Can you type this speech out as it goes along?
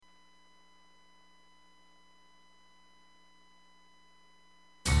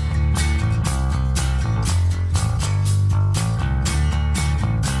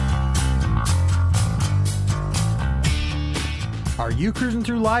you cruising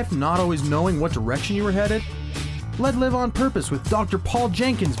through life not always knowing what direction you were headed? Let Live on Purpose with Dr. Paul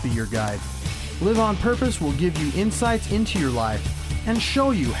Jenkins be your guide. Live on Purpose will give you insights into your life and show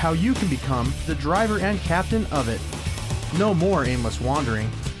you how you can become the driver and captain of it. No more aimless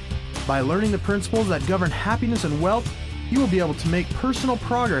wandering. By learning the principles that govern happiness and wealth, you will be able to make personal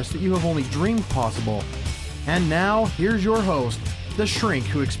progress that you have only dreamed possible. And now, here's your host, the shrink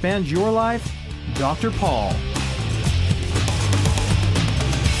who expands your life, Dr. Paul.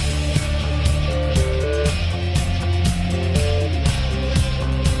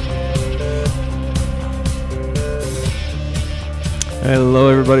 Hello,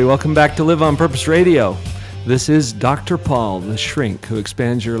 everybody. Welcome back to Live on Purpose Radio. This is Dr. Paul, the shrink who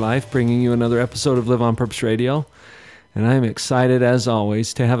expands your life, bringing you another episode of Live on Purpose Radio. And I'm excited, as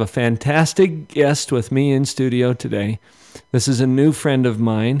always, to have a fantastic guest with me in studio today. This is a new friend of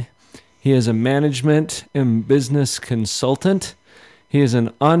mine. He is a management and business consultant. He is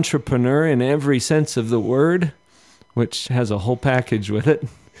an entrepreneur in every sense of the word, which has a whole package with it.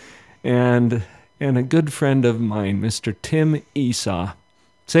 And a good friend of mine, Mr. Tim Esau.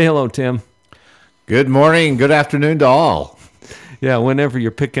 Say hello, Tim. Good morning, good afternoon to all. Yeah, whenever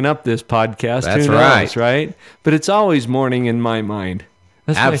you're picking up this podcast, That's who knows, right? But it's always morning in my mind.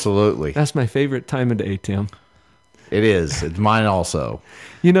 Absolutely. That's my favorite time of day, Tim. It is. It's mine also.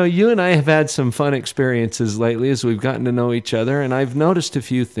 You know, you and I have had some fun experiences lately as we've gotten to know each other, and I've noticed a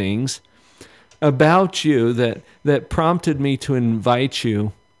few things about you that prompted me to invite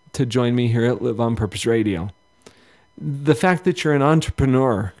you to join me here at Live on Purpose Radio. The fact that you're an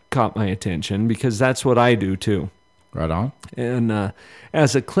entrepreneur caught my attention because that's what I do too. Right on. And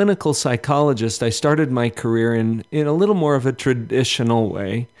as a clinical psychologist, I started my career in a little more of a traditional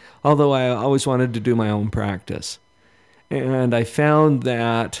way, although I always wanted to do my own practice. And I found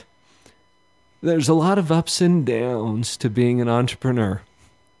that there's a lot of ups and downs to being an entrepreneur.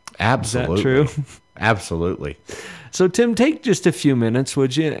 Absolutely. Is that true? Absolutely. So, Tim, take just a few minutes,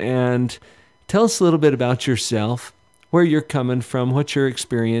 would you, and tell us a little bit about yourself, where you're coming from, what your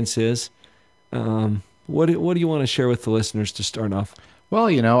experience is. What do you want to share with the listeners to start off? Well,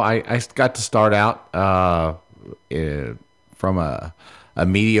 you know, I got to start out from a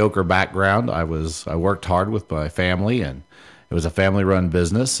mediocre background. I worked hard with my family, and it was a family-run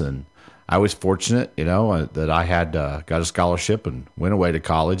business, and I was fortunate, you know, that I had got a scholarship and went away to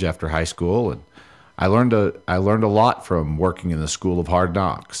college after high school, and I learned a lot from working in the School of Hard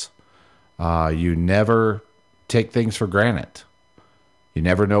Knocks. You never take things for granted. You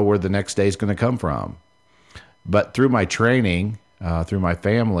never know where the next day is going to come from. But through my training, through my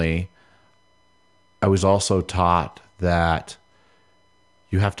family, I was also taught that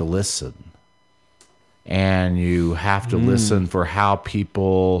you have to listen. And you have to listen for how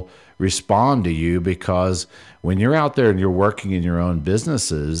people respond to you, because when you're out there and you're working in your own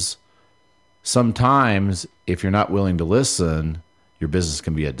businesses, sometimes if you're not willing to listen, your business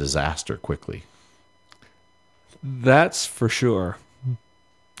can be a disaster quickly. That's for sure.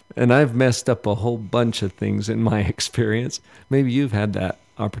 And I've messed up a whole bunch of things in my experience. Maybe you've had that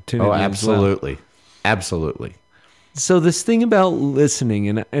opportunity. Oh, absolutely. As well. Absolutely. So this thing about listening,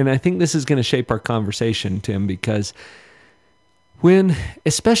 and I think this is going to shape our conversation, Tim, because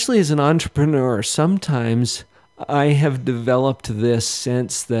especially as an entrepreneur, sometimes I have developed this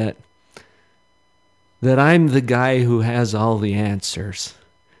sense that I'm the guy who has all the answers.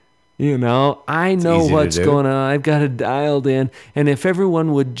 You know, I know what's going on. I've got it dialed in. And if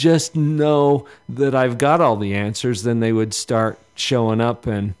everyone would just know that I've got all the answers, then they would start showing up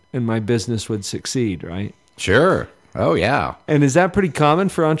and my business would succeed, right? Sure. Oh, yeah. And is that pretty common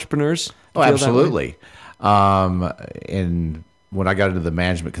for entrepreneurs? Oh, absolutely. And when I got into the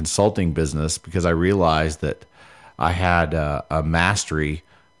management consulting business, because I realized that I had a mastery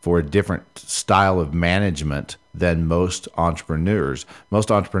for a different style of management than most entrepreneurs.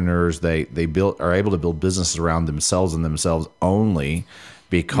 Most entrepreneurs, they are able to build businesses around themselves and themselves only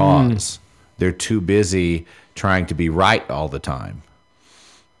because they're too busy trying to be right all the time.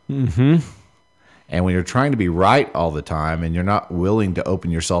 Mm-hmm. And when you're trying to be right all the time and you're not willing to open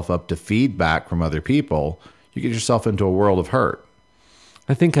yourself up to feedback from other people, you get yourself into a world of hurt.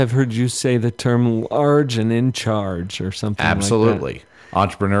 I think I've heard you say the term large and in charge or something Absolutely. Like that.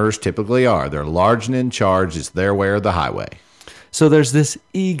 Entrepreneurs typically are. They're large and in charge. It's their way or the highway. So there's this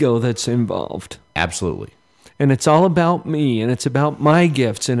ego that's involved. Absolutely. And it's all about me, and it's about my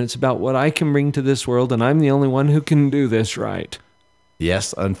gifts, and it's about what I can bring to this world, and I'm the only one who can do this right.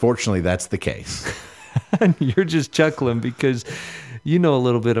 Yes, unfortunately, that's the case. And you're just chuckling because you know a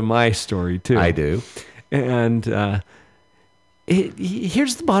little bit of my story, too. I do. And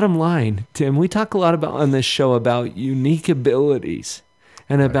Here's the bottom line, Tim. We talk a lot about on this show about unique abilities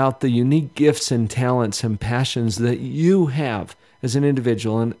and about the unique gifts and talents and passions that you have as an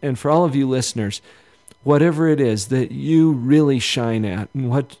individual. And for all of you listeners, whatever it is that you really shine at and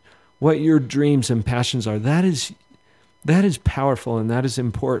what your dreams and passions are, that is powerful and that is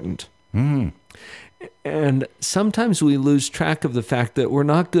important. Mm. And sometimes we lose track of the fact that we're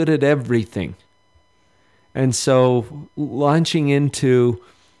not good at everything. And so launching into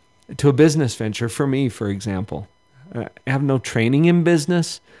a business venture, for me, for example, I have no training in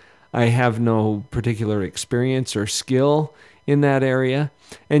business. I have no particular experience or skill in that area.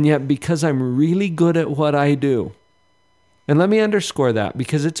 And yet, because I'm really good at what I do, and let me underscore that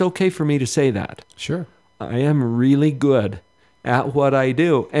because it's okay for me to say that. Sure. I am really good at what I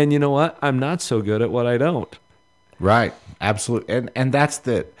do. And you know what? I'm not so good at what I don't. Right. Absolutely. And that's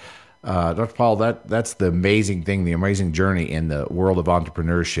the, Dr. Paul, that's the amazing thing, the amazing journey in the world of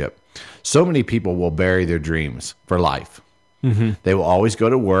entrepreneurship. So many people will bury their dreams for life. Mm-hmm. They will always go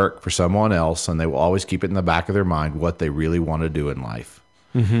to work for someone else, and they will always keep it in the back of their mind what they really want to do in life.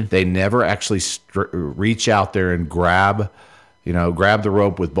 Mm-hmm. They never actually reach out there and grab the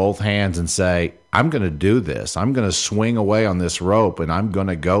rope with both hands and say, I'm going to do this. I'm going to swing away on this rope, and I'm going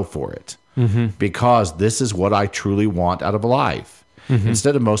to go for it because this is what I truly want out of life. Mm-hmm.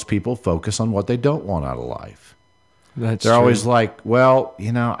 Instead of most people focus on what they don't want out of life. They're true. Always like, well,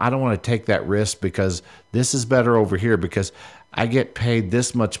 I don't want to take that risk because this is better over here because I get paid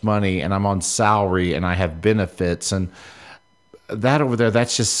this much money and I'm on salary and I have benefits, and that over there,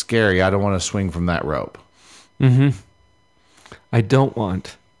 that's just scary. I don't want to swing from that rope. Mm-hmm. I don't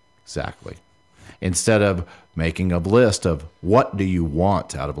want. Exactly. Instead of making a list of what do you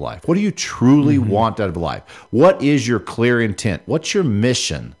want out of life? What do you truly want out of life? What is your clear intent? What's your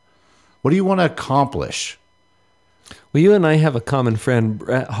mission? What do you want to accomplish? Well, you and I have a common friend,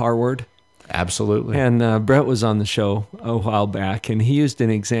 Brett Harward. Absolutely. And Brett was on the show a while back, and he used an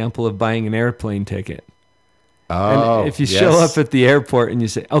example of buying an airplane ticket. Oh, and if you show up at the airport and you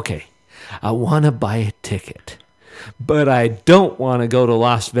say, okay, I want to buy a ticket, but I don't want to go to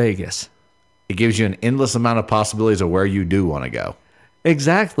Las Vegas. It gives you an endless amount of possibilities of where you do want to go.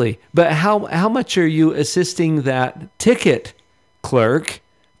 Exactly. But how much are you assisting that ticket clerk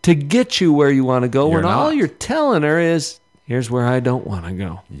to get you where you want to go when all you're telling her is, here's where I don't want to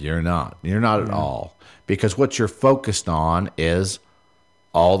go? You're not. You're not at all. Because what you're focused on is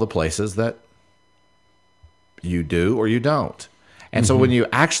all the places that you do or you don't. And so when you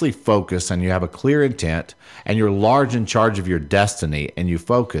actually focus and you have a clear intent and you're large in charge of your destiny and you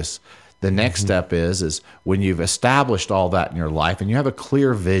focus, the next step is when you've established all that in your life and you have a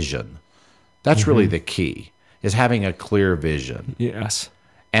clear vision. That's really the key, is having a clear vision. Yes.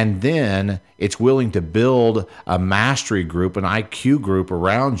 And then it's willing to build a mastery group, an IQ group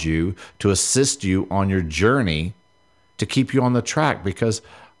around you to assist you on your journey to keep you on the track. Because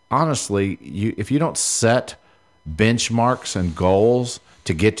honestly, if you don't set benchmarks and goals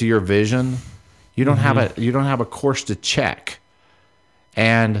to get to your vision, you don't have a course to check.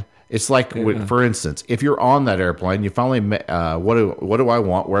 And it's like, for instance, if you're on that airplane, you finally, what do I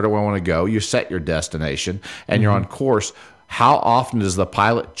want? Where do I want to go? You set your destination and you're on course. How often does the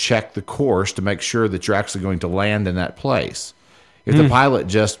pilot check the course to make sure that you're actually going to land in that place? If the pilot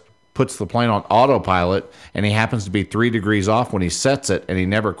just puts the plane on autopilot and he happens to be 3 degrees off when he sets it and he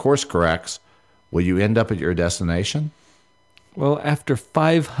never course corrects, will you end up at your destination? Well, after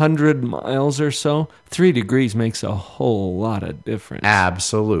 500 miles or so, 3 degrees makes a whole lot of difference.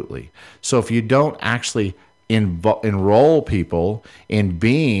 Absolutely. So if you don't actually enroll people in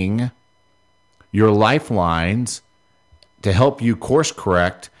being your lifelines to help you course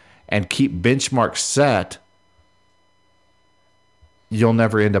correct and keep benchmarks set, you'll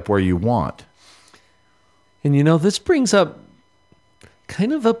never end up where you want. And this brings up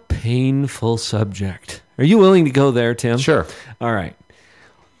kind of a painful subject. Are you willing to go there, Tim? Sure. All right.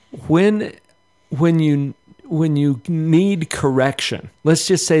 When you need correction, let's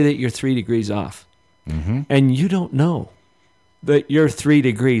just say that you're 3 degrees off, and you don't know that you're 3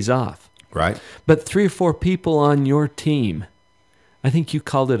 degrees off. Right. But 3 or 4 people on your team, I think you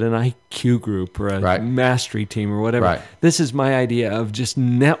called it an IQ group or a mastery team or whatever. Right. This is my idea of just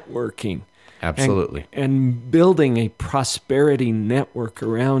networking. Absolutely. And building a prosperity network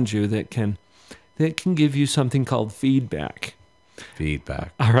around you that can give you something called feedback.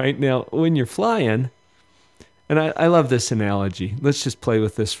 Feedback. All right. Now, when you're flying, and I love this analogy. Let's just play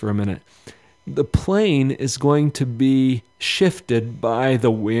with this for a minute. The plane is going to be shifted by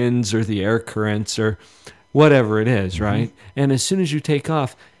the winds or the air currents or whatever it is, right? And as soon as you take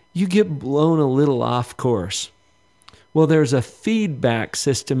off, you get blown a little off course. Well, there's a feedback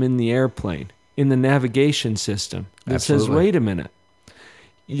system in the airplane, in the navigation system, that Absolutely. says, wait a minute.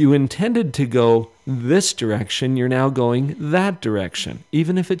 You intended to go this direction, you're now going that direction,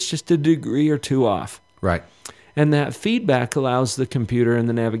 even if it's just a degree or two off. Right. And that feedback allows the computer and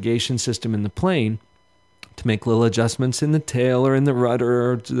the navigation system in the plane to make little adjustments in the tail or in the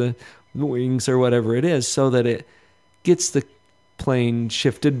rudder or to the wings or whatever it is so that it gets the plane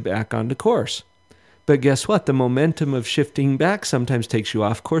shifted back onto course. But guess what? The momentum of shifting back sometimes takes you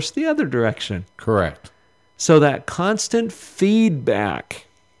off course the other direction. Correct. So that constant feedback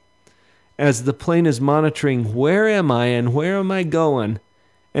as the plane is monitoring where am I and where am I going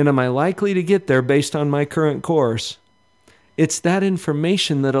and am I likely to get there based on my current course, it's that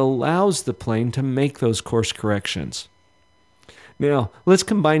information that allows the plane to make those course corrections. Now, let's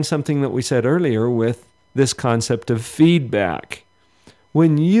combine something that we said earlier with this concept of feedback.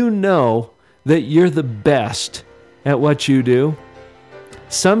 When you know that you're the best at what you do,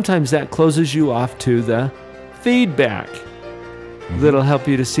 sometimes that closes you off to the feedback that'll help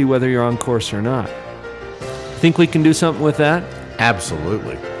you to see whether you're on course or not. Think we can do something with that?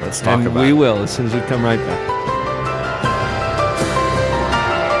 Absolutely. Let's talk about we it. will as soon as we come right back.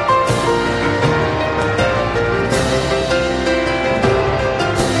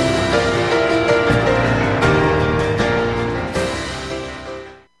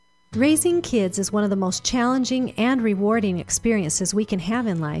 Raising kids is one of the most challenging and rewarding experiences we can have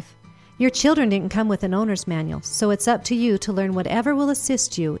in life. Your children didn't come with an owner's manual, so it's up to you to learn whatever will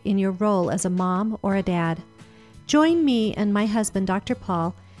assist you in your role as a mom or a dad. Join me and my husband, Dr.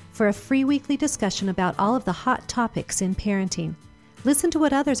 Paul, for a free weekly discussion about all of the hot topics in parenting. Listen to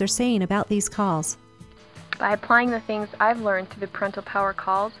what others are saying about these calls. By applying the things I've learned through the Parental Power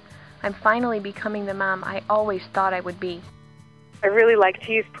calls, I'm finally becoming the mom I always thought I would be. I really like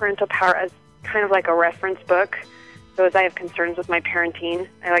to use Parental Power as kind of like a reference book. So as I have concerns with my parenting,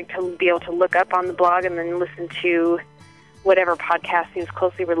 I like to be able to look up on the blog and then listen to whatever podcast seems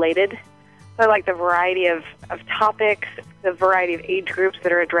closely related. So I like the variety of topics, the variety of age groups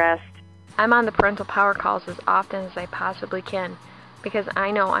that are addressed. I'm on the Parental Power calls as often as I possibly can because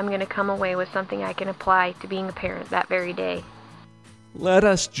I know I'm going to come away with something I can apply to being a parent that very day. Let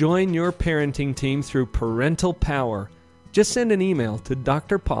us join your parenting team through Parental Power. Just send an email to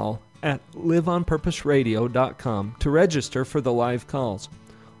Dr. Paul at liveonpurposeradio.com to register for the live calls.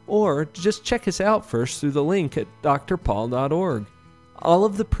 Or just check us out first through the link at drpaul.org. All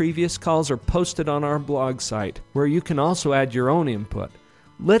of the previous calls are posted on our blog site, where you can also add your own input.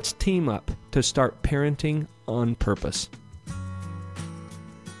 Let's team up to start parenting on purpose.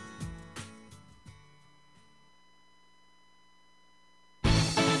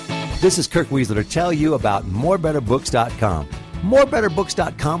 This is Kirk Weasler to tell you about morebetterbooks.com.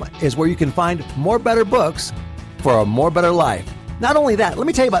 Morebetterbooks.com is where you can find more better books for a more better life. Not only that, let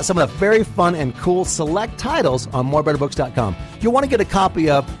me tell you about some of the very fun and cool select titles on morebetterbooks.com. You'll want to get a copy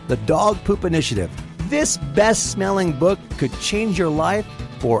of The Dog Poop Initiative. This best-smelling book could change your life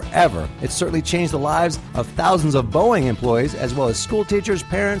forever. It's certainly changed the lives of thousands of Boeing employees, as well as school teachers,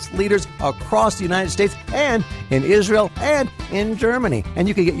 parents, leaders across the United States and in Israel and in Germany. And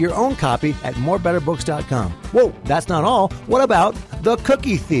you can get your own copy at morebetterbooks.com. Whoa, that's not all. What about The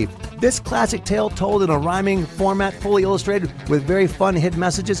Cookie Thief? This classic tale told in a rhyming format, fully illustrated with very fun hidden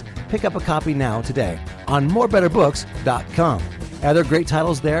messages. Pick up a copy now today on morebetterbooks.com. Other great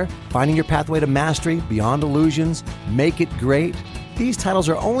titles there: Finding Your Pathway to Mastery, Beyond Illusions, Make It Great. These titles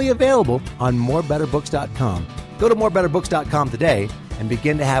are only available on morebetterbooks.com. Go to morebetterbooks.com today and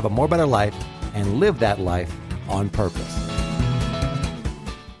begin to have a more better life and live that life on purpose.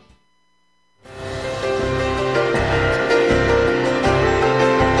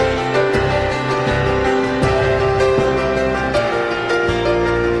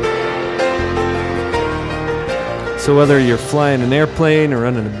 So whether you're flying an airplane or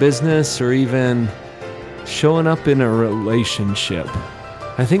running a business or even showing up in a relationship,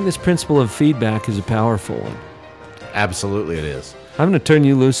 I think this principle of feedback is a powerful one. Absolutely it is. I'm going to turn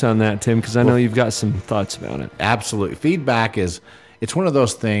you loose on that, Tim, because I know you've got some thoughts about it. Absolutely. Feedback it's one of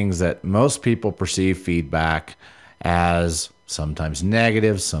those things that most people perceive feedback as sometimes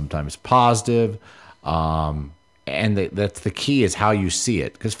negative, sometimes positive. And that's the key, is how you see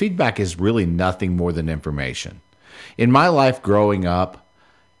it. Because feedback is really nothing more than information. In my life growing up,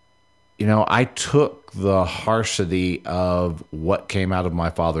 I took the harshness of what came out of my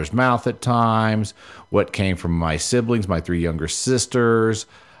father's mouth at times, what came from my siblings, my 3 younger sisters,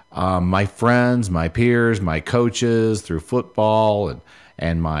 my friends, my peers, my coaches through football,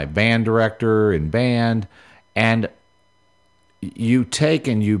 and my band director in band. And you take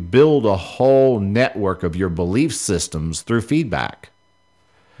and you build a whole network of your belief systems through feedback.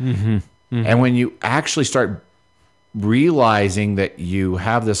 And when you actually start realizing that you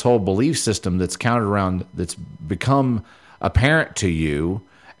have this whole belief system that's counted around, that's become apparent to you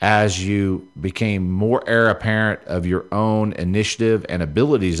as you became more heir apparent of your own initiative and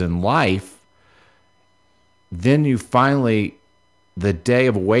abilities in life, then you finally, the day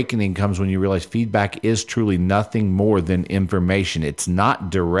of awakening comes when you realize feedback is truly nothing more than information. It's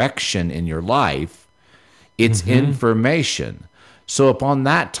not direction in your life, it's information. So upon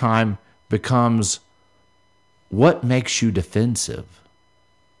that time becomes, what makes you defensive?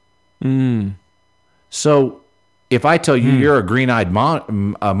 So if I tell you you're a green-eyed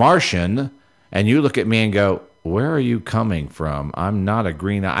Martian, and you look at me and go, where are you coming from? I'm not a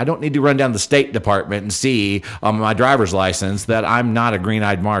green-eyed. I don't need to run down the State Department and see on my driver's license that I'm not a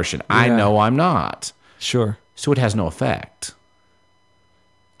green-eyed Martian. I know I'm not. Sure. So it has no effect.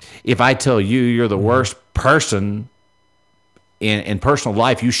 If I tell you you're the worst person in personal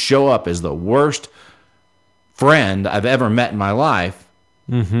life, you show up as the worst friend I've ever met in my life,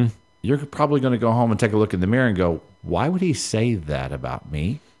 you're probably going to go home and take a look in the mirror and go, why would he say that about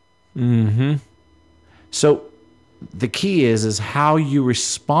me? So the key is how you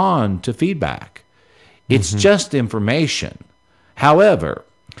respond to feedback. It's just information. However,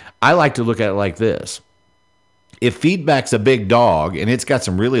 I like to look at it like this. If feedback's a big dog and it's got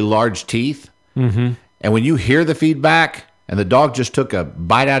some really large teeth, and when you hear the feedback and the dog just took a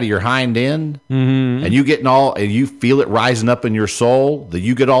bite out of your hind end, and you getting all, and you feel it rising up in your soul, that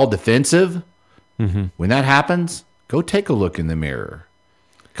you get all defensive, when that happens, go take a look in the mirror,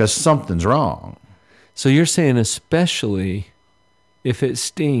 because something's wrong. So you're saying especially if it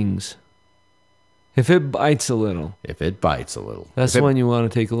stings, if it bites a little. If it bites a little. That's the one you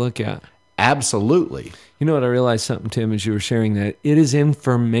want to take a look at. Absolutely. You know what? I realized something, Tim, as you were sharing that. It is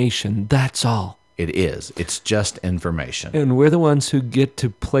information. That's all. It is. It's just information. And we're the ones who get to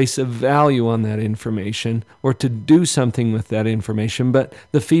place a value on that information or to do something with that information. But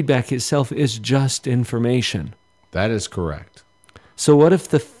the feedback itself is just information. That is correct. So what if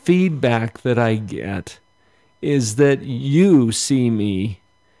the feedback that I get is that you see me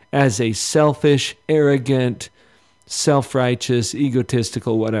as a selfish, arrogant, self-righteous,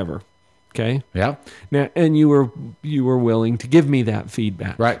 egotistical, whatever? Okay? Yeah. Now, and you were willing to give me that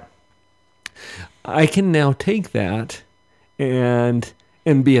feedback. Right. I can now take that and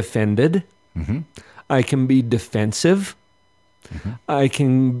be offended. I can be defensive. I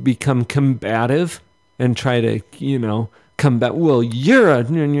can become combative and try to, combat. Well, you're a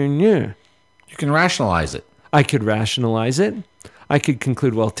You can rationalize it. I could rationalize it. I could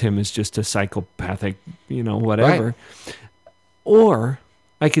conclude, well, Tim is just a psychopathic, whatever. Right. Or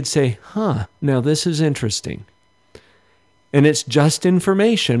I could say, now this is interesting. And it's just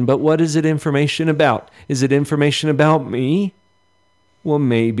information, but what is it information about? Is it information about me? Well,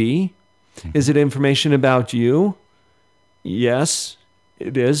 maybe. Is it information about you? Yes,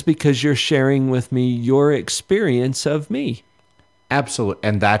 it is, because you're sharing with me your experience of me. Absolutely.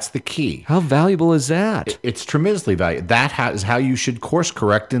 And that's the key. How valuable is that? It's tremendously valuable. That is how you should course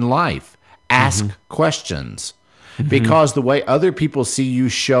correct in life. Ask questions. Because the way other people see you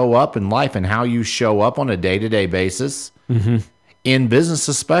show up in life and how you show up on a day-to-day basis, in business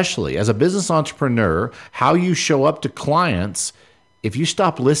especially, as a business entrepreneur, how you show up to clients, if you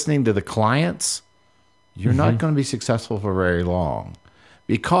stop listening to the clients, you're not going to be successful for very long,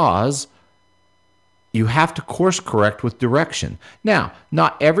 because you have to course correct with direction. Now,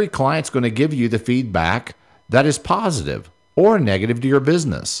 not every client's going to give you the feedback that is positive or negative to your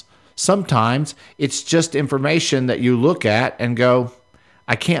business. Sometimes it's just information that you look at and go,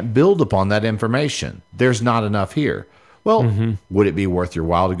 I can't build upon that information. There's not enough here. Well, would it be worth your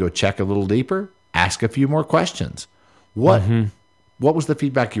while to go check a little deeper? Ask a few more questions. What was the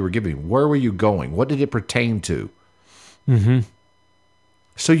feedback you were giving? Where were you going? What did it pertain to?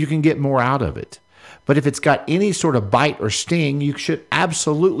 So you can get more out of it. But if it's got any sort of bite or sting, you should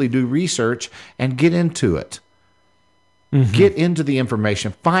absolutely do research and get into it. Get into the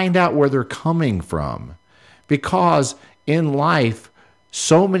information. Find out where they're coming from. Because in life,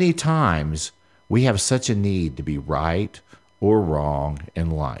 so many times, we have such a need to be right or wrong in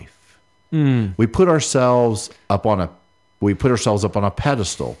life. We put ourselves up on a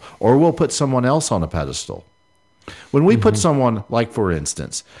pedestal, or we'll put someone else on a pedestal. When we put someone, like for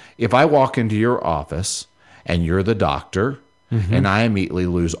instance, if I walk into your office and you're the doctor, and I immediately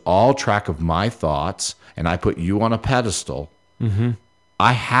lose all track of my thoughts, and I put you on a pedestal,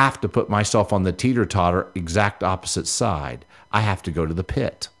 I have to put myself on the teeter-totter exact opposite side. I have to go to the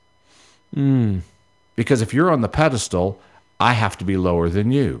pit. Because if you're on the pedestal, I have to be lower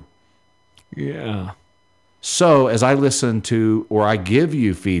than you. Yeah. So as I listen to, or I give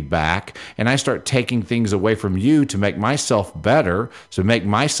you feedback, and I start taking things away from you to make myself better, to make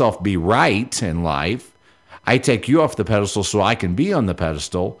myself be right in life, I take you off the pedestal so I can be on the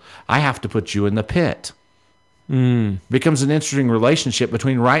pedestal. I have to put you in the pit. Becomes an interesting relationship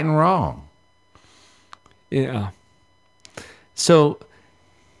between right and wrong. Yeah. So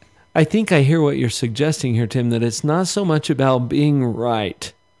I think I hear what you're suggesting here, Tim, that it's not so much about being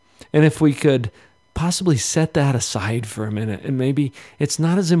right. And if we could possibly set that aside for a minute, and maybe it's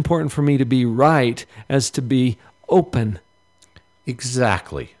not as important for me to be right as to be open.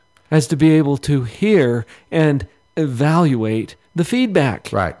 Exactly. As to be able to hear and evaluate the feedback.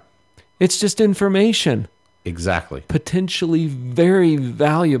 Right. It's just information. Exactly. Potentially very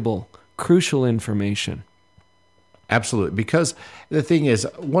valuable, crucial information. Absolutely. Because the thing is,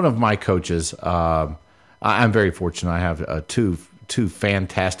 one of my coaches, I'm very fortunate. I have two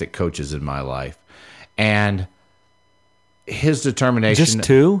fantastic coaches in my life. And his determination... Just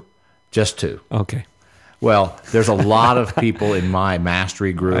two? Just two. Okay. Well, there's a lot of people in my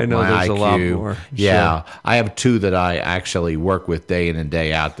mastery group. I know my there's IQ. a lot more. Yeah. Sure. I have two that I actually work with day in and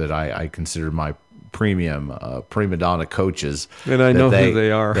day out that I consider my premium prima donna coaches. And I know who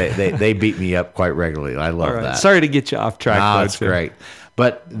they are. they beat me up quite regularly. I love that. Sorry to get you off track. No, it's great.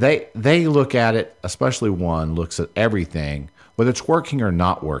 But they look at it, especially one looks at everything, whether it's working or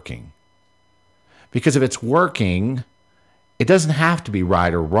not working. Because if it's working, it doesn't have to be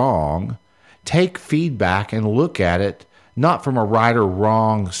right or wrong. Take feedback and look at it, not from a right or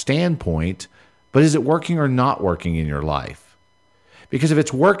wrong standpoint, but is it working or not working in your life? Because if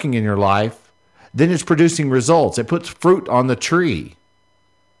it's working in your life, then it's producing results. It puts fruit on the tree.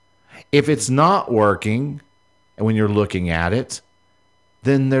 If it's not working, and when you're looking at it,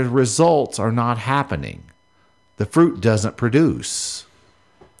 then the results are not happening. The fruit doesn't produce.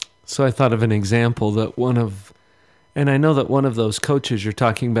 So I thought of an example that and I know that one of those coaches you're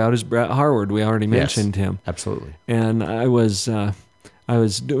talking about is Brett Harward. We already mentioned him. Absolutely. And I was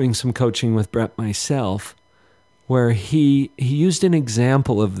doing some coaching with Brett myself, where he used an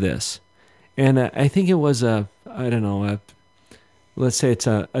example of this. And I think it was let's say it's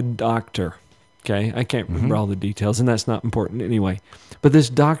a doctor. Okay. I can't remember all the details, and that's not important anyway. But this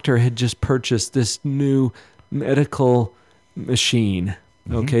doctor had just purchased this new medical machine,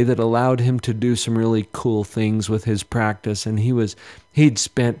 okay, that allowed him to do some really cool things with his practice. And he'd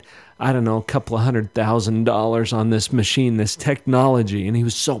spent, I don't know, a couple of $100,000 on this machine, this technology, and he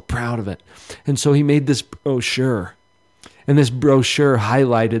was so proud of it. And so he made this brochure. And this brochure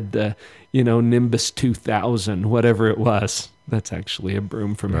highlighted the, Nimbus 2000, whatever it was. That's actually a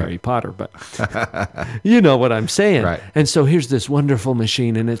broom from Harry Potter, but you know what I'm saying. Right. And so here's this wonderful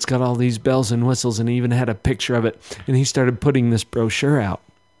machine, and it's got all these bells and whistles, and he even had a picture of it. And he started putting this brochure out.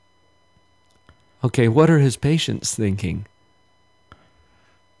 Okay, what are his patients thinking?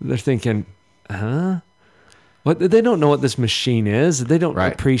 They're thinking, What? They don't know what this machine is. They don't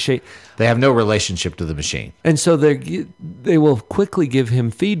appreciate. They have no relationship to the machine. And so they will quickly give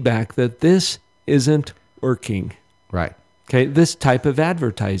him feedback that this isn't working. Right. Okay, this type of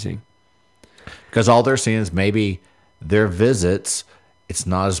advertising. Because all they're seeing is maybe their visits, it's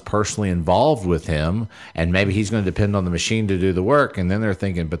not as personally involved with him, and maybe he's going to depend on the machine to do the work, and then they're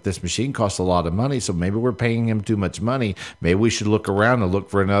thinking, but this machine costs a lot of money, so maybe we're paying him too much money. Maybe we should look around and look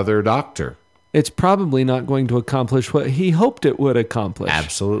for another doctor. It's probably not going to accomplish what he hoped it would accomplish.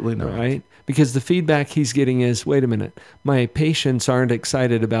 Absolutely not. Right? Because the feedback he's getting is, wait a minute, my patients aren't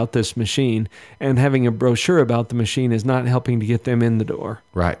excited about this machine, and having a brochure about the machine is not helping to get them in the door.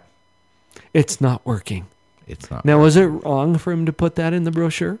 Right. It's not working. It's not. Now, was it wrong for him to put that in the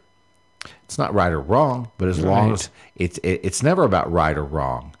brochure? It's not right or wrong, but as long as it's never about right or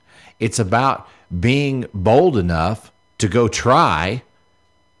wrong. It's about being bold enough to go try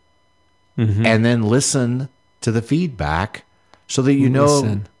and then listen to the feedback so that you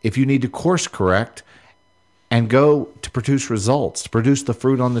know if you need to course correct and go to produce results, to produce the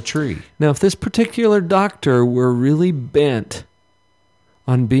fruit on the tree. Now, if this particular doctor were really bent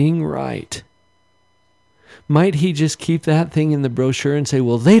on being right, might he just keep that thing in the brochure and say,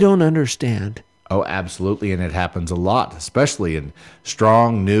 well, they don't understand? Oh, absolutely. And it happens a lot, especially in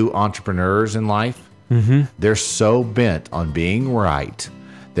strong new entrepreneurs in life. They're so bent on being right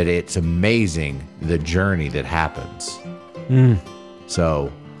that it's amazing the journey that happens.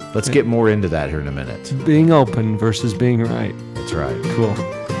 So let's get more into that here in a minute. Being open versus being right. That's right. Cool.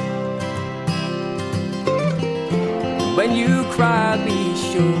 When you cry, be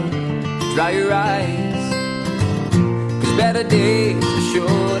sure to dry your eyes, 'cause better days are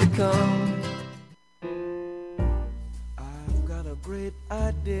sure to come.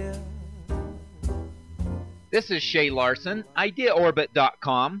 This is Shay Larson,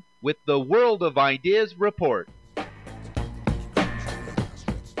 IdeaOrbit.com, with the World of Ideas Report.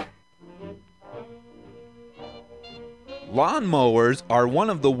 Lawnmowers are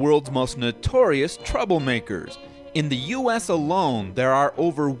one of the world's most notorious troublemakers. In the U.S. alone, there are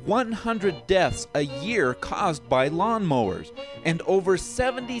over 100 deaths a year caused by lawnmowers, and over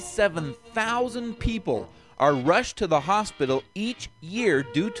 77,000 people are rushed to the hospital each year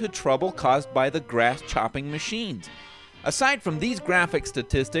due to trouble caused by the grass chopping machines. Aside from these graphic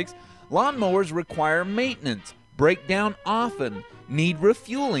statistics, lawnmowers require maintenance, break down often, need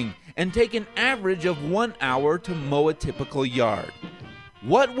refueling, and take an average of 1 hour to mow a typical yard.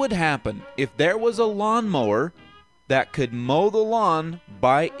 What would happen if there was a lawnmower that could mow the lawn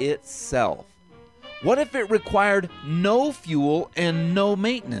by itself? What if it required no fuel and no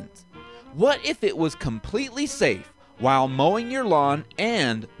maintenance? What if it was completely safe while mowing your lawn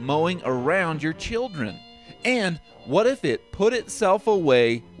and mowing around your children? And what if it put itself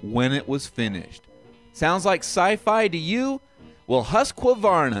away when it was finished? Sounds like sci-fi to you? Well,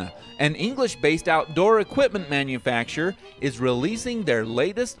 Husqvarna, an English-based outdoor equipment manufacturer, is releasing their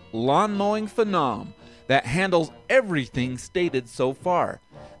latest lawn mowing phenom that handles everything stated so far.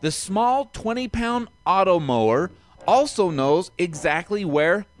 The small 20-pound Automower also knows exactly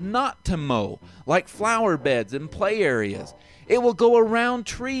where not to mow, like flower beds and play areas. It will go around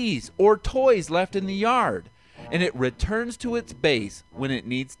trees or toys left in the yard, and it returns to its base when it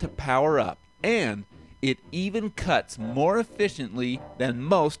needs to power up, and it even cuts more efficiently than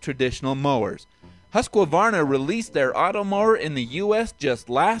most traditional mowers. Husqvarna released their Automower in the U.S.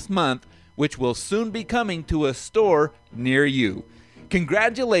 just last month, which will soon be coming to a store near you.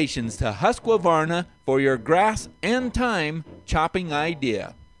 Congratulations to Husqvarna for your grass and time chopping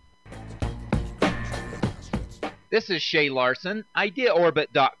idea. This is Shay Larson,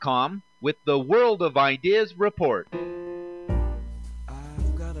 IdeaOrbit.com, with the World of Ideas Report.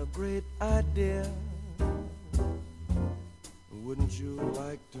 I've got a great idea. Wouldn't you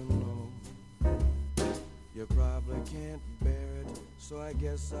like to know? You probably can't bear it, so I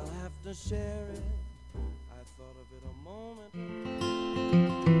guess I'll have to share it. I thought of it a moment.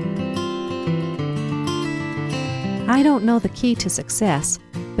 I don't know the key to success,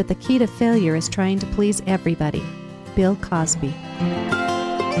 but the key to failure is trying to please everybody. Bill Cosby.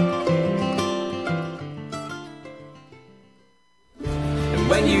 And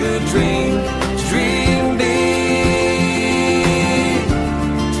when you dream big,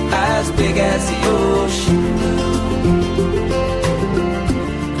 as big as the ocean.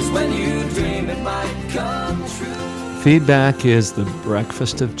 'Cause when you dream it might come true. Feedback is the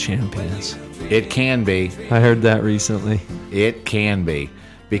breakfast of champions. It can be. I heard that recently. It can be.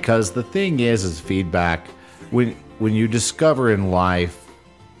 Because the thing is feedback, when you discover in life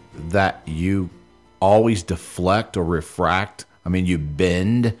that you always deflect or refract, you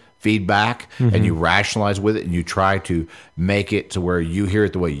bend feedback and you rationalize with it and you try to make it to where you hear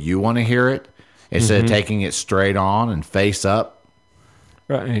it the way you want to hear it instead of taking it straight on and face up.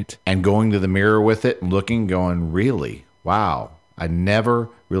 Right. And going to the mirror with it and looking, going, really? Wow. I never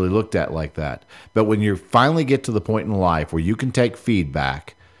really looked at it like that. But when you finally get to the point in life where you can take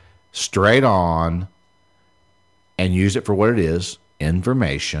feedback straight on and use it for what it is,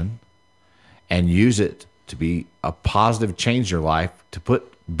 information, and use it to be a positive change in your life, to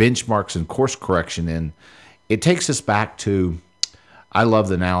put benchmarks and course correction in, it takes us back to, I love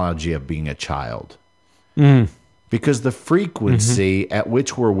the analogy of being a child. Because the frequency at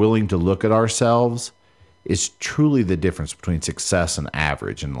which we're willing to look at ourselves is truly the difference between success and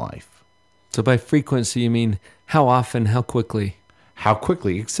average in life. So by frequency, you mean how often, how quickly? How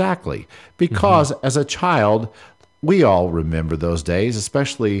quickly, exactly. Because as a child, we all remember those days,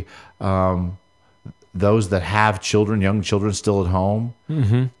 especially those that have children, young children still at home.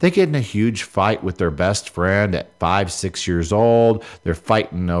 They get in a huge fight with their best friend at 5, 6 years old. They're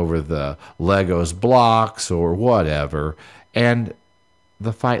fighting over the Legos blocks or whatever. And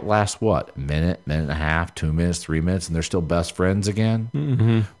the fight lasts, what, a minute, minute and a half, 2 minutes, 3 minutes, and they're still best friends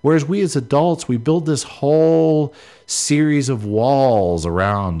again? Whereas we as adults, we build this whole series of walls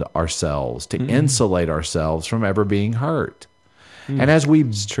around ourselves to insulate ourselves from ever being hurt. And as we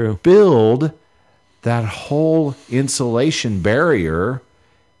build that whole insulation barrier,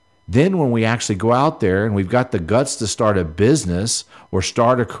 then when we actually go out there and we've got the guts to start a business or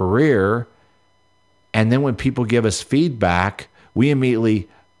start a career, and then when people give us feedback, we immediately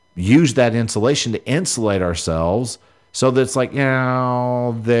use that insulation to insulate ourselves so that it's like,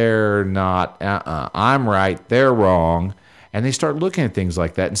 they're not, I'm right, they're wrong. And they start looking at things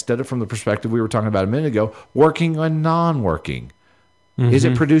like that instead of from the perspective we were talking about a minute ago, working on non-working. Is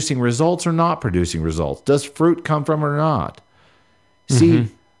it producing results or not producing results? Does fruit come from it or not? See,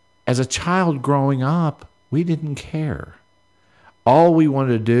 as a child growing up, we didn't care. All we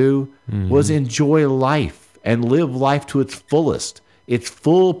wanted to do was enjoy life and live life to its fullest, its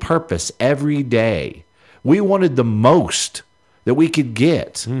full purpose every day. We wanted the most that we could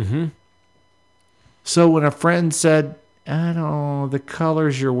get. So when a friend said, I don't know, the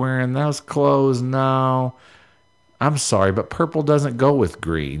colors you're wearing, those clothes, no, I'm sorry, but purple doesn't go with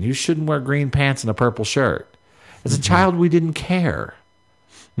green. You shouldn't wear green pants and a purple shirt. As a child, we didn't care.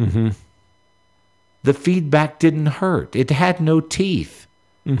 The feedback didn't hurt. It had no teeth.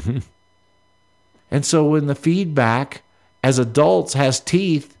 And so when the feedback as adults has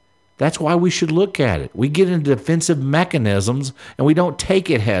teeth, that's why we should look at it. We get into defensive mechanisms and we don't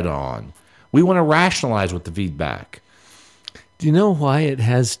take it head on. We want to rationalize with the feedback. Do you know why it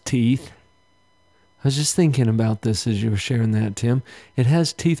has teeth? I was just thinking about this as you were sharing that, Tim. It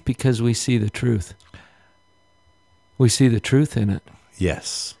has teeth because we see the truth. We see the truth in it.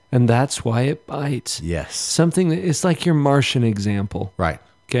 Yes. And that's why it bites. Yes. Something that it's like your Martian example. Right.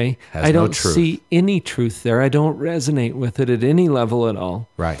 Okay. Has I no don't truth. see any truth there. I don't resonate with it at any level at all.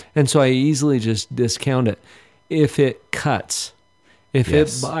 Right. And so I easily just discount it. If it cuts, if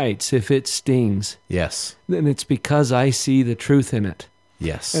Yes. it bites, if it stings, Yes. then it's because I see the truth in it.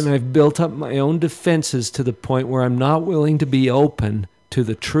 Yes. And I've built up my own defenses to the point where I'm not willing to be open to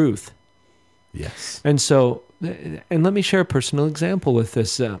the truth. Yes. And so, and let me share a personal example with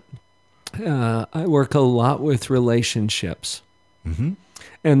this. I work a lot with relationships.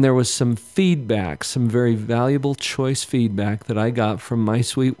 And there was some feedback, some very valuable choice feedback that I got from my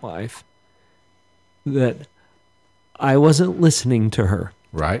sweet wife that I wasn't listening to her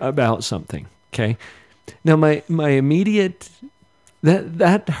about something. Okay. Now, my immediate,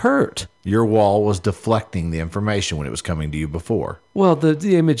 that hurt. Your wall was deflecting the information when it was coming to you before. Well,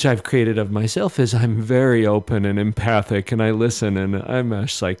 the image I've created of myself is I'm very open and empathic, and I listen, and I'm a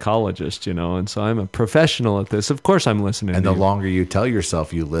psychologist, and so I'm a professional at this. Of course I'm listening. And to the you. longer you tell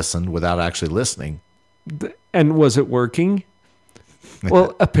yourself you listened without actually listening. And was it working?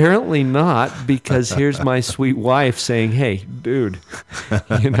 Well, apparently not, because here's my sweet wife saying, hey, dude,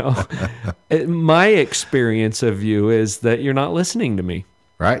 my experience of you is that you're not listening to me.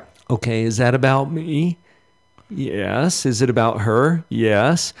 Right. Okay, is that about me? Yes. Is it about her?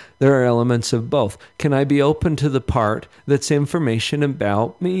 Yes. There are elements of both. Can I be open to the part that's information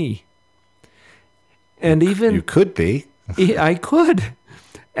about me? And even... You could be. I could.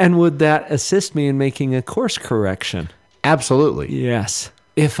 And would that assist me in making a course correction? Absolutely. Yes,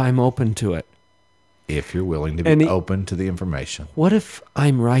 if I'm open to it. If you're willing to be open to the information. What if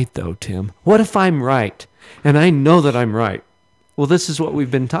I'm right, though, Tim? What if I'm right? And I know that I'm right. Well, this is what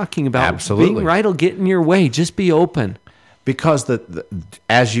we've been talking about. Absolutely. Being right will get in your way. Just be open. Because,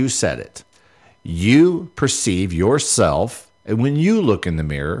 as you said it, you perceive yourself, and when you look in the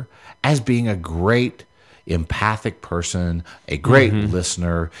mirror, as being a great empathic person, a great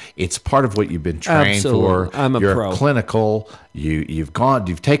listener. It's part of what you've been trained for. I'm a You're pro. Clinical. You've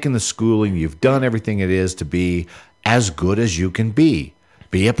taken the schooling. You've done everything it is to be as good as you can be.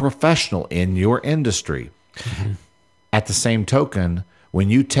 Be a professional in your industry. At the same token, when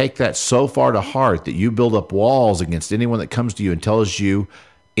you take that so far to heart that you build up walls against anyone that comes to you and tells you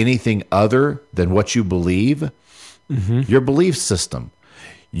anything other than what you believe, your belief system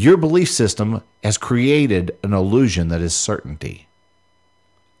has created an illusion that is certainty.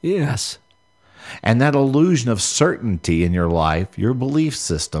 Yes. And that illusion of certainty in your life, your belief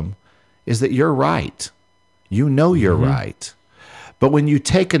system, is that you're right. You know you're right. But when you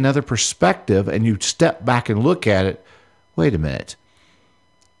take another perspective and you step back and look at it, wait a minute.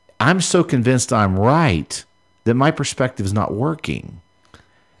 I'm so convinced I'm right that my perspective is not working.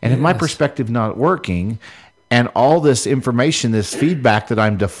 And if my perspective not working, and all this information, this feedback that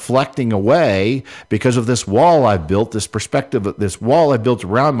I'm deflecting away because of this wall I've built, this perspective, this wall I've built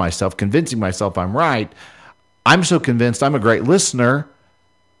around myself, convincing myself I'm right, I'm so convinced I'm a great listener.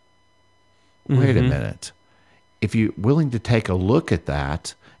 Wait a minute. If you're willing to take a look at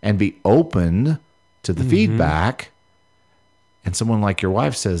that and be open to the feedback, and someone like your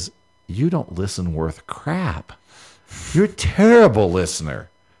wife says, you don't listen worth crap. You're a terrible listener.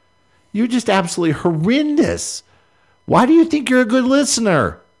 You're just absolutely horrendous. Why do you think you're a good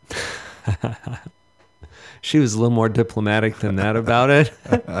listener? She was a little more diplomatic than that about it.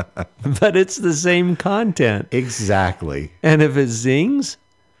 But it's the same content. Exactly. And if it zings,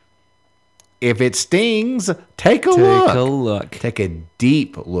 if it stings, take a look. Take a look. Take a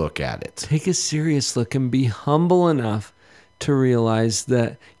deep look at it. Take a serious look and be humble enough to realize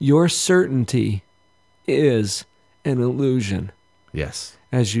that your certainty is an illusion. Yes.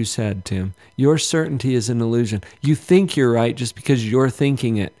 As you said, Tim, your certainty is an illusion. You think you're right just because you're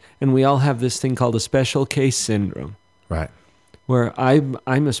thinking it. And we all have this thing called a special case syndrome. Right. Where I'm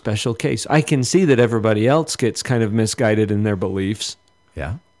a special case. I can see that everybody else gets kind of misguided in their beliefs.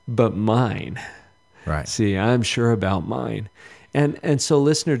 Yeah. But mine. Right. See, I'm sure about mine. And so,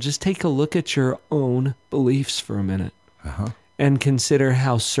 listener, just take a look at your own beliefs for a minute. Uh-huh. And consider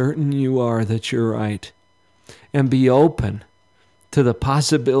how certain you are that you're right. And be open to the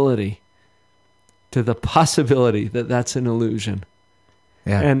possibility that that's an illusion.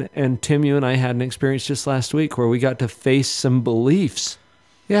 Yeah. And Tim, you and I had an experience just last week where we got to face some beliefs.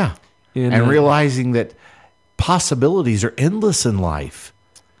 Yeah. And realizing that possibilities are endless in life.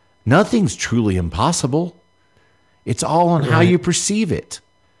 Nothing's truly impossible. It's all on how you perceive it.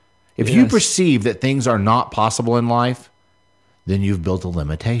 If you perceive that things are not possible in life, then you've built a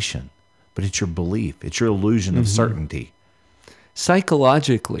limitation. But it's your belief. It's your illusion of certainty.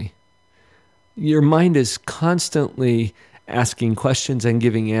 Psychologically, your mind is constantly asking questions and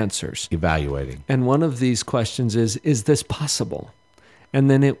giving answers. Evaluating. And one of these questions is this possible?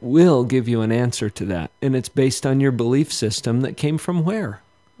 And then it will give you an answer to that. And it's based on your belief system that came from where?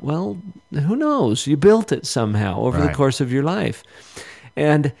 Well, who knows? You built it somehow over the course of your life.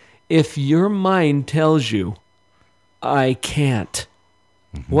 And if your mind tells you, I can't,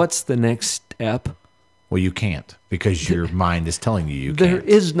 what's the next step? Well, you can't because your mind is telling you There can't.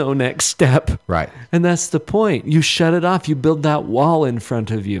 is no next step. Right. And that's the point. You shut it off. You build that wall in front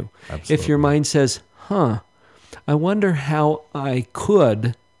of you. Absolutely. If your mind says, I wonder how I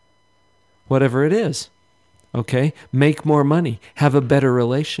could, whatever it is, okay, make more money, have a better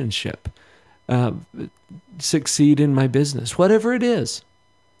relationship, succeed in my business, whatever it is.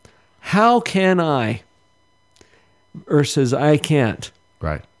 How can I? Versus I can't.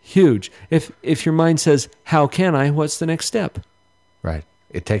 Right. Huge. If your mind says, how can I? What's the next step? Right.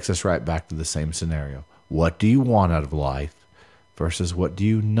 It takes us right back to the same scenario. What do you want out of life versus what do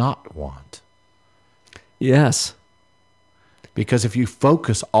you not want? Yes. Because if you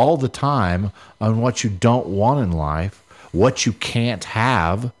focus all the time on what you don't want in life, what you can't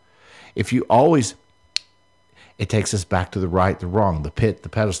have, if you always, it takes us back to the right, the wrong, the pit, the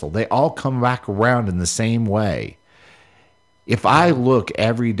pedestal. They all come back around in the same way. If I look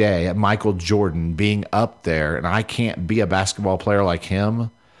every day at Michael Jordan being up there and I can't be a basketball player like him,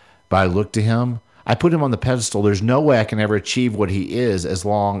 but I look to him, I put him on the pedestal. There's no way I can ever achieve what he is as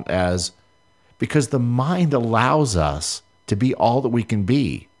long as, because the mind allows us to be all that we can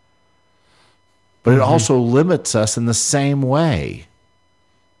be. But it also limits us in the same way.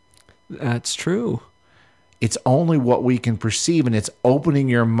 That's true. It's only what we can perceive, and it's opening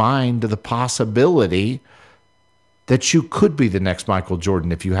your mind to the possibility that you could be the next Michael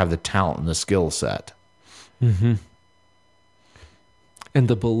Jordan if you have the talent and the skill set. And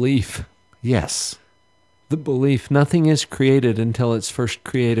the belief. Yes. The belief. Nothing is created until it's first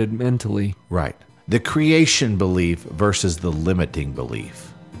created mentally. Right. The creation belief versus the limiting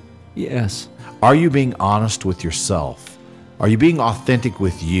belief. Yes. Are you being honest with yourself? Are you being authentic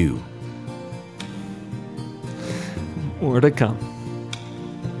with you? More to come.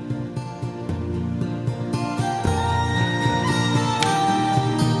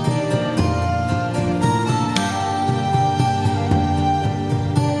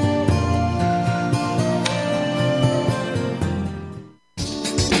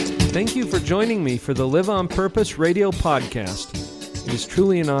 Thank you for joining me for the Live on Purpose radio podcast. It is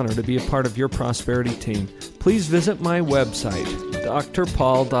truly an honor to be a part of your prosperity team. Please visit my website,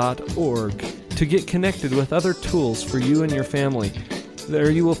 drpaul.org, to get connected with other tools for you and your family.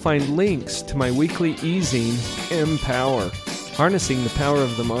 There you will find links to my weekly e-zine, Empower, Harnessing the Power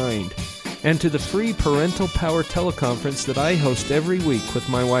of the Mind, and to the free Parental Power teleconference that I host every week with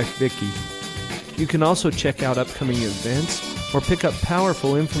my wife, Vicki. You can also check out upcoming events or pick up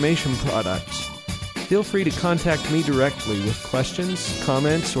powerful information products. Feel free to contact me directly with questions,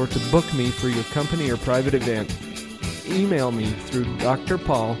 comments, or to book me for your company or private event. Email me through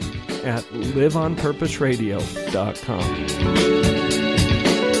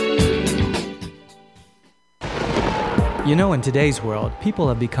drpaul@liveonpurposeradio.com. You know, in today's world, people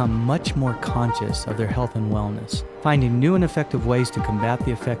have become much more conscious of their health and wellness. Finding new and effective ways to combat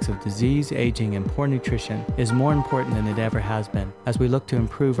the effects of disease, aging, and poor nutrition is more important than it ever has been as we look to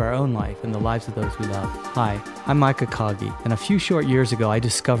improve our own life and the lives of those we love. Hi, I'm Micah Kagi, and a few short years ago I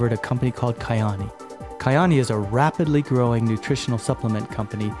discovered a company called Kyani. Kyani is a rapidly growing nutritional supplement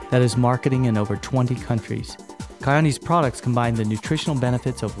company that is marketing in over 20 countries. Kyani's products combine the nutritional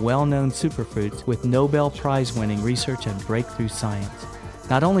benefits of well-known superfoods with Nobel Prize-winning research and breakthrough science.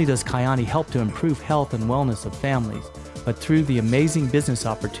 Not only does Kyani help to improve health and wellness of families, but through the amazing business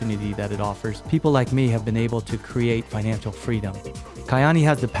opportunity that it offers, people like me have been able to create financial freedom. Kyani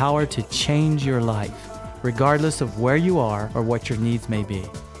has the power to change your life, regardless of where you are or what your needs may be.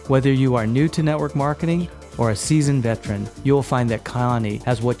 Whether you are new to network marketing or a seasoned veteran, you will find that Kyani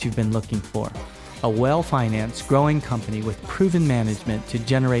has what you've been looking for. A well-financed, growing company with proven management to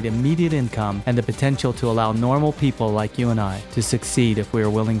generate immediate income and the potential to allow normal people like you and I to succeed if we are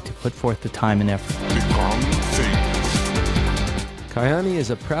willing to put forth the time and effort. Kyani is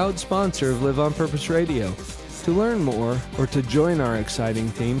a proud sponsor of Live on Purpose Radio. To learn more or to join our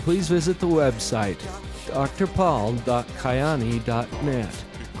exciting team, please visit the website drpaul.kyani.net.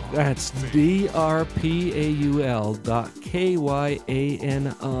 That's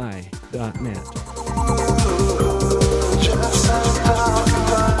drpaul.kyani.net.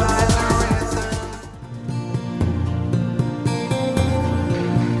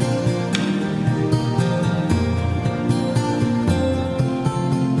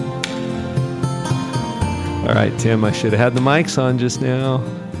 All right, Tim, I should have had the mics on just now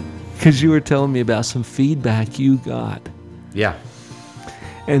because you were telling me about some feedback you got. Yeah.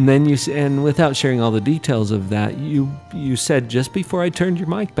 And then and without sharing all the details of that, you said just before I turned your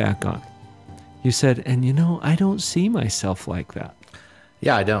mic back on, you said, and I don't see myself like that.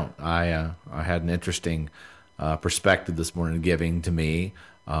 Yeah, I don't. I had an interesting perspective this morning giving to me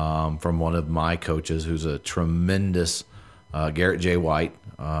from one of my coaches who's a tremendous Garrett J. White.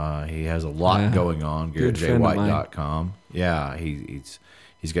 He has a lot going on, GarrettJWhite.com. Yeah, he's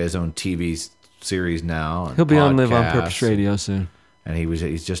got his own TV series now. He'll be on Live on Purpose Radio soon. And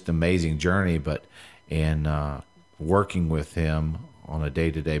he's just an amazing journey. But in working with him on a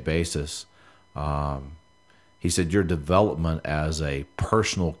day-to-day basis, he said your development as a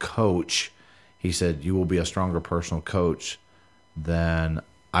personal coach, he said you will be a stronger personal coach than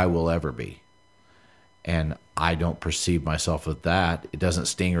I will ever be. And I don't perceive myself as that. It doesn't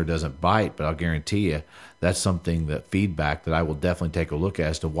sting or doesn't bite, but I'll guarantee you that's something, that feedback that I will definitely take a look at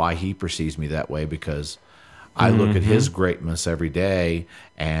as to why he perceives me that way, because I look at his greatness every day,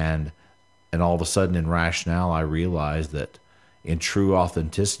 and all of a sudden in rationale, I realize that in true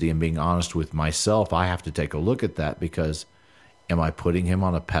authenticity and being honest with myself, I have to take a look at that, because am I putting him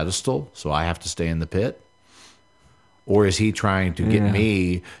on a pedestal so I have to stay in the pit? Or is he trying to get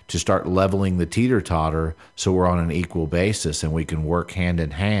me to start leveling the teeter-totter so we're on an equal basis and we can work hand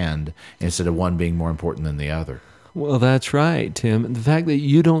in hand instead of one being more important than the other? Well, that's right, Tim. The fact that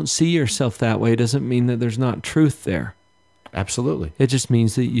you don't see yourself that way doesn't mean that there's not truth there. Absolutely. It just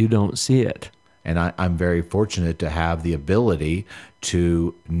means that you don't see it. And I'm very fortunate to have the ability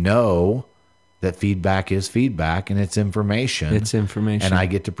to know that feedback is feedback and it's information. It's information. And I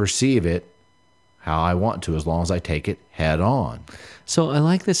get to perceive it how I want to, as long as I take it head on. So I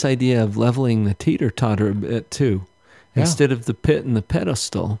like this idea of leveling the teeter-totter a bit too. Yeah. Instead of the pit and the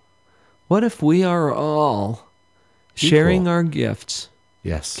pedestal, what if we are all sharing our gifts?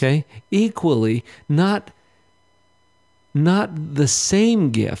 Yes. Okay? Equally, not the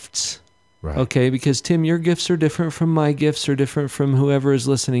same gifts. Right. Okay? Because, Tim, your gifts are different from my gifts, are different from whoever is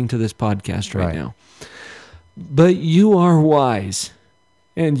listening to this podcast right now. But you are wise.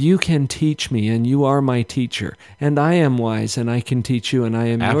 And you can teach me, and you are my teacher. And I am wise, and I can teach you, and I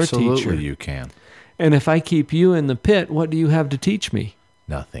am your teacher. Absolutely, you can. And if I keep you in the pit, what do you have to teach me?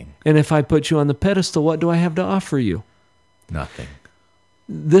 Nothing. And if I put you on the pedestal, what do I have to offer you? Nothing.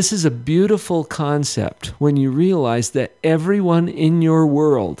 This is a beautiful concept when you realize that everyone in your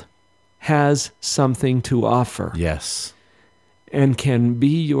world has something to offer. Yes. And can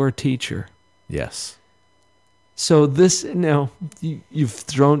be your teacher. Yes. So this, now, you've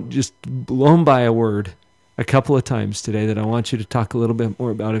just blown by a word a couple of times today that I want you to talk a little bit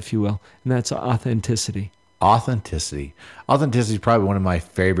more about, if you will, and that's authenticity. Authenticity. Authenticity is probably one of my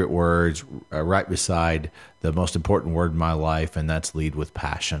favorite words, right beside the most important word in my life, and that's lead with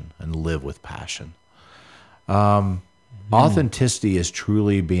passion and live with passion. Authenticity is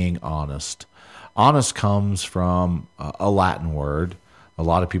truly being honest. Honest comes from a Latin word. A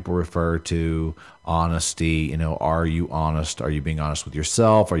lot of people refer to honesty, are you honest? Are you being honest with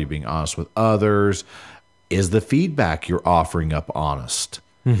yourself? Are you being honest with others? Is the feedback you're offering up honest?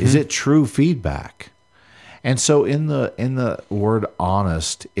 Mm-hmm. Is it true feedback? And so in the word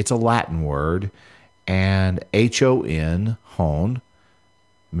honest, it's a Latin word, and H-O-N, hone,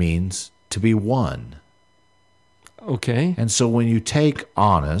 means to be one. Okay. And so when you take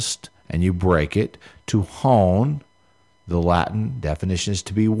honest and you break it to hone, the Latin definition is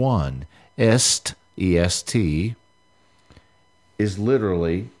to be one. Est, E-S-T, is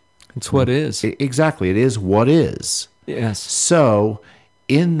literally... It's what is. Exactly. It is what is. Yes. So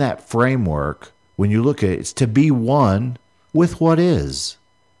in that framework, when you look at it, it's to be one with what is.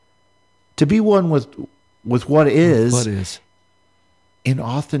 To be one with what is. What is. In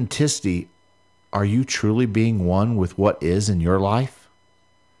authenticity, are you truly being one with what is in your life?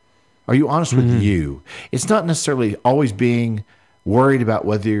 Are you honest with you? It's not necessarily always being worried about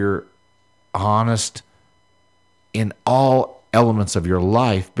whether you're honest in all elements of your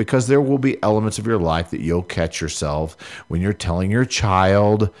life, because there will be elements of your life that you'll catch yourself when you're telling your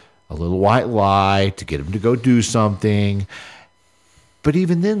child a little white lie to get them to go do something. But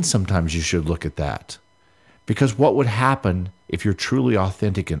even then, sometimes you should look at that, because what would happen if you're truly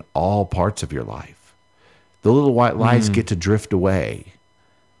authentic in all parts of your life? The little white lies get to drift away.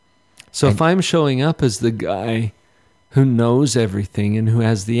 So if I'm showing up as the guy who knows everything and who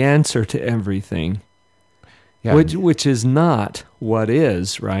has the answer to everything, which is not what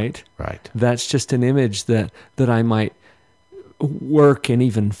is, right? Right. That's just an image that I might work and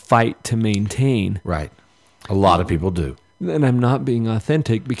even fight to maintain. Right. A lot of people do. Then I'm not being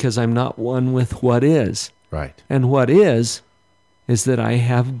authentic because I'm not one with what is. Right. And what is that I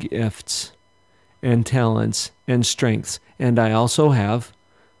have gifts and talents and strengths, and I also have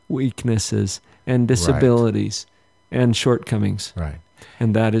weaknesses and disabilities and shortcomings. Right.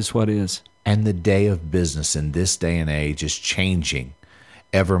 And that is what is. And the day of business in this day and age is changing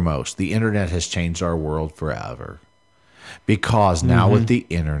evermost. The internet has changed our world forever. Because now with the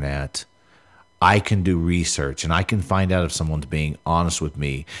internet, I can do research and I can find out if someone's being honest with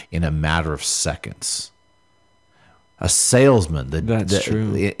me in a matter of seconds. A salesman,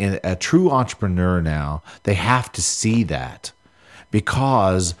 true. A true entrepreneur now, they have to see that,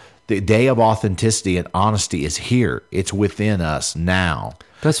 because the day of authenticity and honesty is here. It's within us now.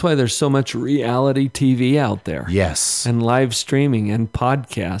 That's why there's so much reality TV out there. Yes. And live streaming and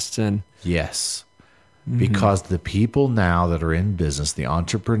podcasts and yes. Because the people now that are in business, the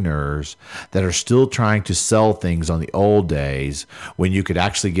entrepreneurs that are still trying to sell things on the old days, when you could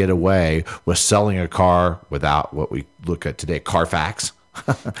actually get away with selling a car without what we look at today, Carfax.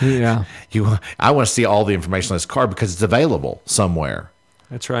 Yeah. I want to see all the information on this car because it's available somewhere.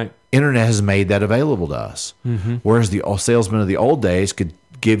 That's right. Internet has made that available to us. Whereas the salesmen of the old days could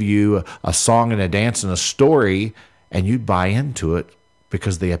give you a song and a dance and a story, and you'd buy into it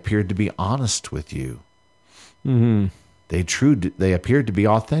because they appeared to be honest with you. They appeared to be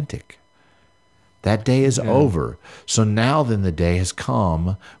authentic. That day is over. So now then the day has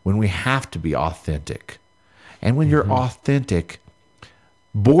come when we have to be authentic. And when you're authentic,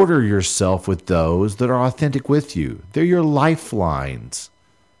 border yourself with those that are authentic with you. They're your lifelines.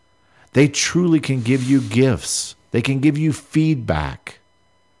 They truly can give you gifts. They can give you feedback.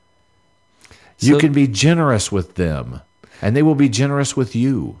 You can be generous with them, and they will be generous with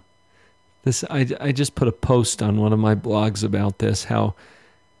you. I just put a post on one of my blogs about this, how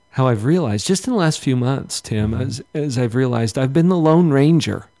I've realized just in the last few months, Tim, as I've realized I've been the Lone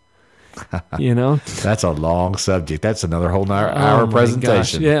Ranger. You know? That's a long subject. That's another whole hour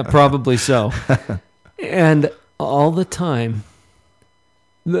presentation. Gosh. Yeah, probably so. And all the time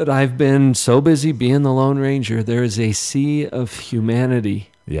that I've been so busy being the Lone Ranger, there is a sea of humanity.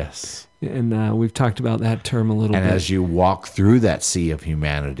 Yes. And we've talked about that term a little bit. And as you walk through that sea of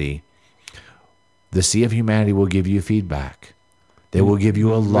humanity, the sea of humanity will give you feedback. They will give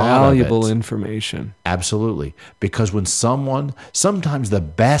you a lot valuable of it. information. Absolutely. Because when sometimes the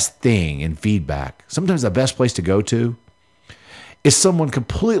best thing in feedback, sometimes the best place to go to is someone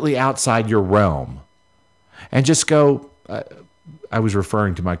completely outside your realm. And just go, I was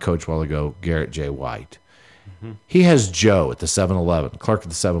referring to my coach a while ago, Garrett J. White. He has Joe at the 7-Eleven, clerk at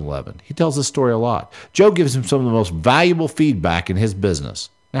the 7-Eleven. He tells this story a lot. Joe gives him some of the most valuable feedback in his business.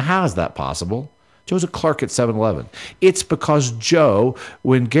 Now, how is that possible? Joe's a clerk at 7-Eleven. It's because Joe,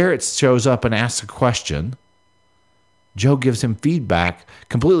 when Garrett shows up and asks a question, Joe gives him feedback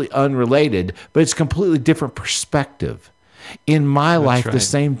completely unrelated, but it's a completely different perspective. In my life, the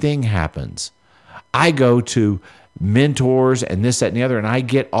same thing happens. I go to mentors and this, that, and the other, and I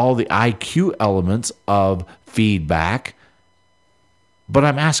get all the IQ elements of feedback, but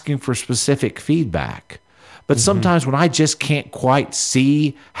I'm asking for specific feedback. But sometimes when I just can't quite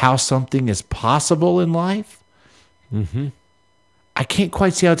see how something is possible in life, I can't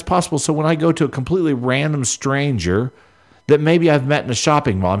quite see how it's possible. So when I go to a completely random stranger that maybe I've met in a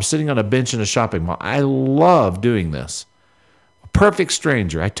shopping mall, I'm sitting on a bench in a shopping mall. I love doing this. A perfect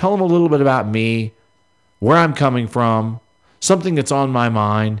stranger. I tell them a little bit about me, where I'm coming from, something that's on my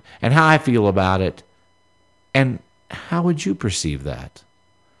mind, and how I feel about it. And how would you perceive that?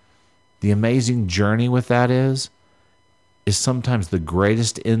 The amazing journey with that is sometimes the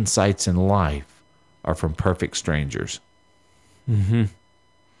greatest insights in life are from perfect strangers.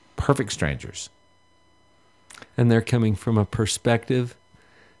 Perfect strangers. And they're coming from a perspective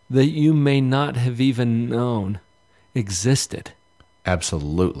that you may not have even known existed.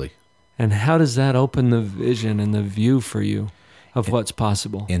 Absolutely. And how does that open the vision and the view for you of what's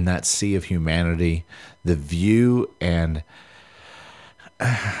possible? In that sea of humanity, the view and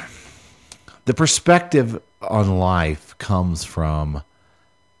the perspective on life comes from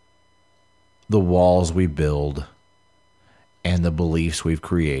the walls we build and the beliefs we've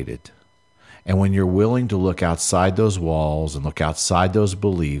created. And when you're willing to look outside those walls and look outside those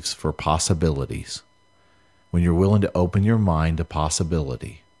beliefs for possibilities, when you're willing to open your mind to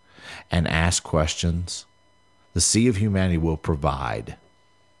possibility and ask questions, the sea of humanity will provide.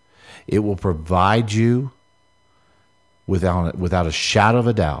 It will provide you without a shadow of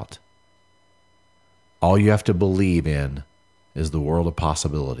a doubt. All you have to believe in is the world of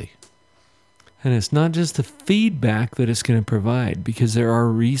possibility. And it's not just the feedback that it's going to provide, because there are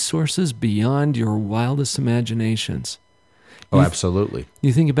resources beyond your wildest imaginations. Oh, absolutely.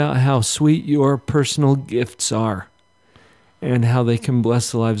 You think about how sweet your personal gifts are and how they can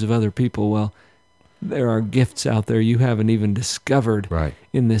bless the lives of other people. Well, there are gifts out there you haven't even discovered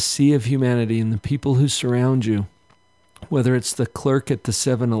in this sea of humanity and the people who surround you, whether it's the clerk at the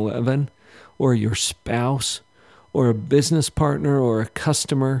 7-Eleven or your spouse or a business partner or a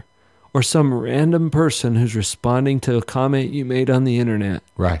customer or some random person who's responding to a comment you made on the internet.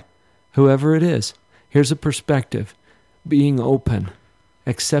 Right. Whoever it is, here's a perspective. Being open,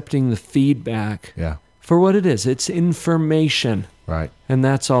 accepting the feedback for what it is. It's information. Right. And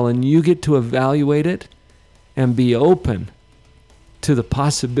that's all. And you get to evaluate it and be open to the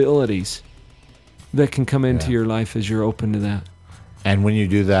possibilities that can come into your life as you're open to that. And when you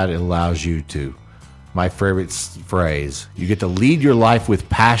do that, it allows you to, my favorite phrase, you get to lead your life with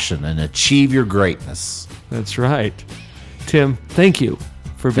passion and achieve your greatness. That's right. Tim, thank you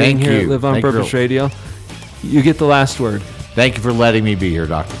for being here at Live on Purpose Radio. You get the last word. Thank you for letting me be here,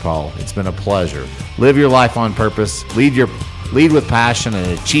 Dr. Paul. It's been a pleasure. Live your life on purpose, lead with passion,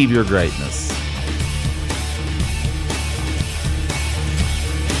 and achieve your greatness.